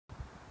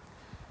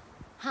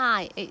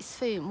Hi, it's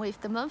Foon with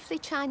the monthly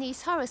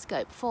Chinese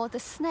horoscope for the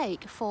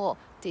snake for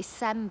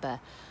December.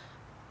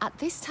 At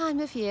this time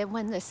of year,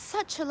 when there's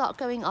such a lot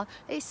going on,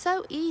 it's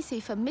so easy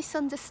for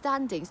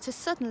misunderstandings to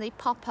suddenly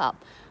pop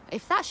up.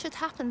 If that should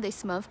happen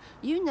this month,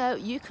 you know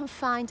you can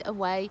find a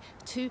way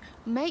to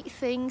make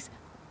things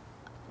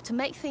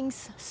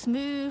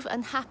smooth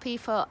and happy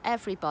for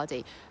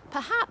everybody.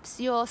 Perhaps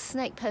your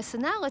snake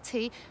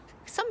personality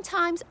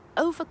sometimes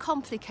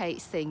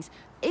overcomplicates things.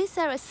 Is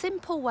there a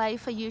simple way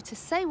for you to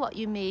say what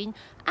you mean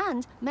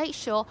and make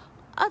sure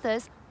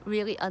others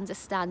really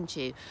understand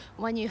you?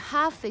 When you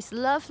have this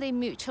lovely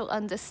mutual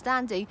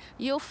understanding,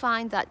 you'll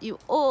find that you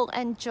all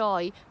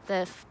enjoy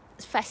the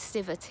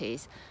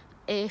festivities.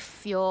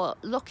 If you're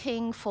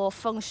looking for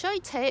feng shui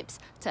tips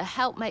to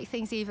help make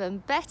things even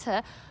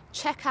better,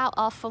 check out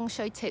our feng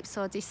shui tips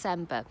for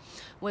December.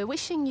 We're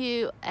wishing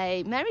you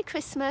a Merry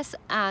Christmas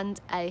and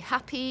a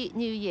Happy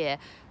New Year.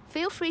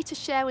 Feel free to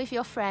share with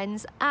your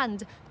friends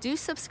and do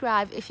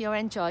subscribe if you're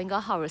enjoying our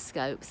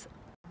horoscopes.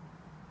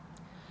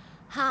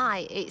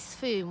 Hi, it's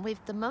Foon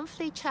with the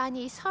monthly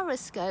Chinese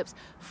horoscopes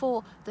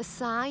for the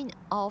sign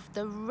of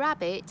the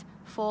rabbit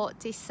for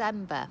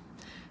December.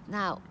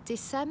 Now,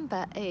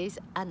 December is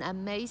an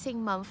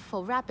amazing month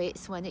for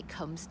rabbits when it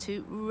comes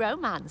to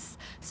romance.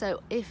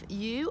 So if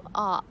you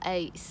are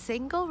a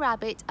single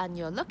rabbit and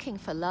you're looking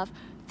for love,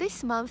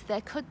 this month there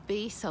could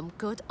be some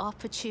good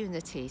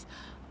opportunities.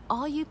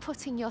 Are you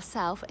putting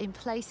yourself in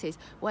places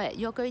where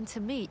you're going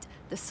to meet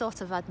the sort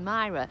of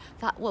admirer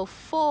that will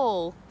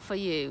fall for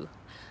you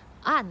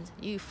and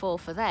you fall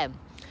for them?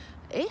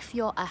 If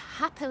you're a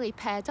happily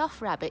paired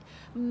off rabbit,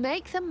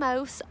 make the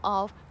most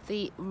of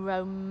the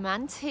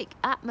romantic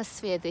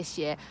atmosphere this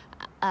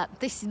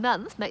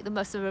month. Make the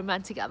most of the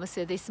romantic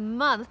atmosphere this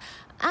month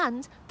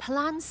and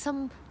plan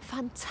some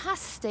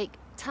fantastic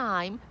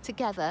time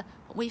together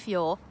with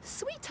your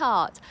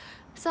sweetheart.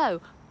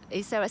 So,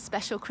 is there a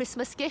special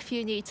Christmas gift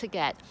you need to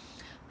get?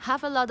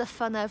 Have a lot of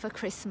fun over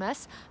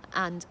Christmas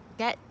and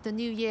get the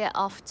new year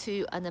off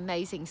to an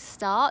amazing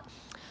start.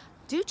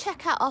 Do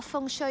check out our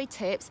feng shui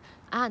tips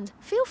and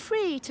feel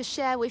free to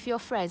share with your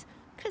friends.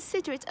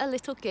 Consider it a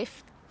little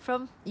gift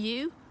from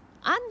you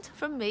and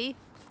from me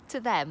to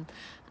them.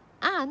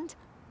 And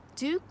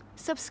do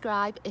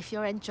subscribe if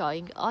you're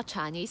enjoying our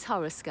Chinese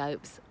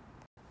horoscopes.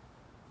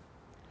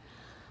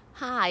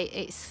 Hi,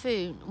 it's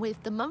Foon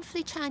with the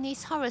monthly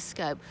Chinese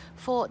horoscope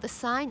for the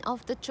sign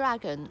of the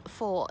dragon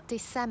for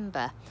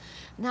December.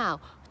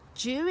 Now,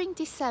 during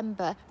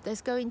December,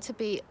 there's going to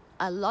be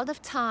a lot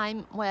of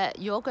time where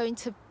you're going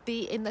to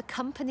be in the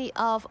company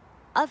of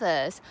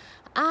others,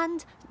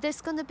 and there's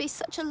going to be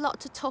such a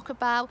lot to talk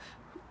about.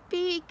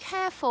 Be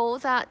careful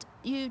that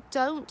you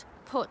don't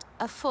put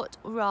a foot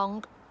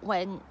wrong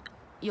when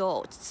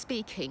you're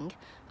speaking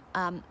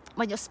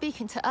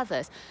to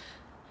others.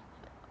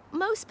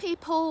 Most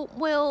people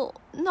will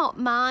not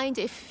mind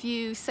if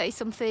you say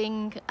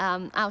something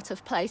out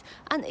of place,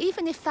 and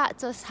even if that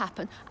does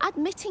happen,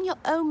 admitting your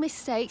own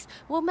mistakes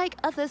will make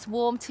others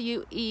warm to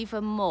you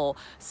even more.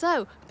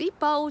 So be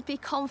bold, be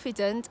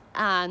confident,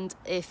 and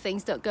if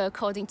things don't go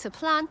according to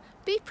plan,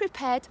 be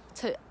prepared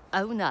to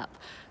own up.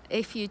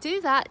 If you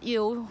do that,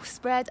 you'll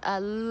spread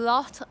a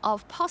lot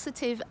of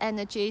positive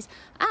energies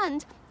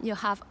and you'll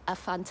have a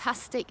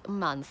fantastic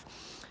month.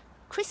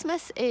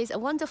 Christmas is a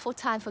wonderful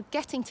time for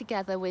getting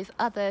together with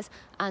others,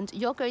 and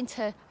you're going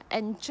to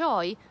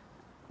enjoy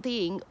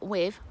being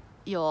with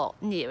your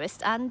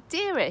nearest and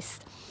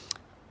dearest.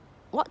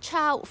 Watch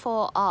out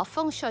for our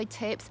feng shui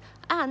tips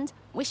and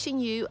wishing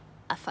you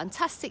a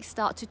fantastic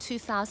start to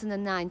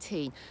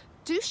 2019.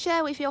 Do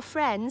share with your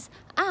friends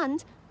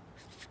and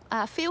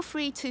feel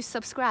free to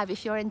subscribe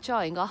if you're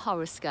enjoying our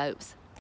horoscopes.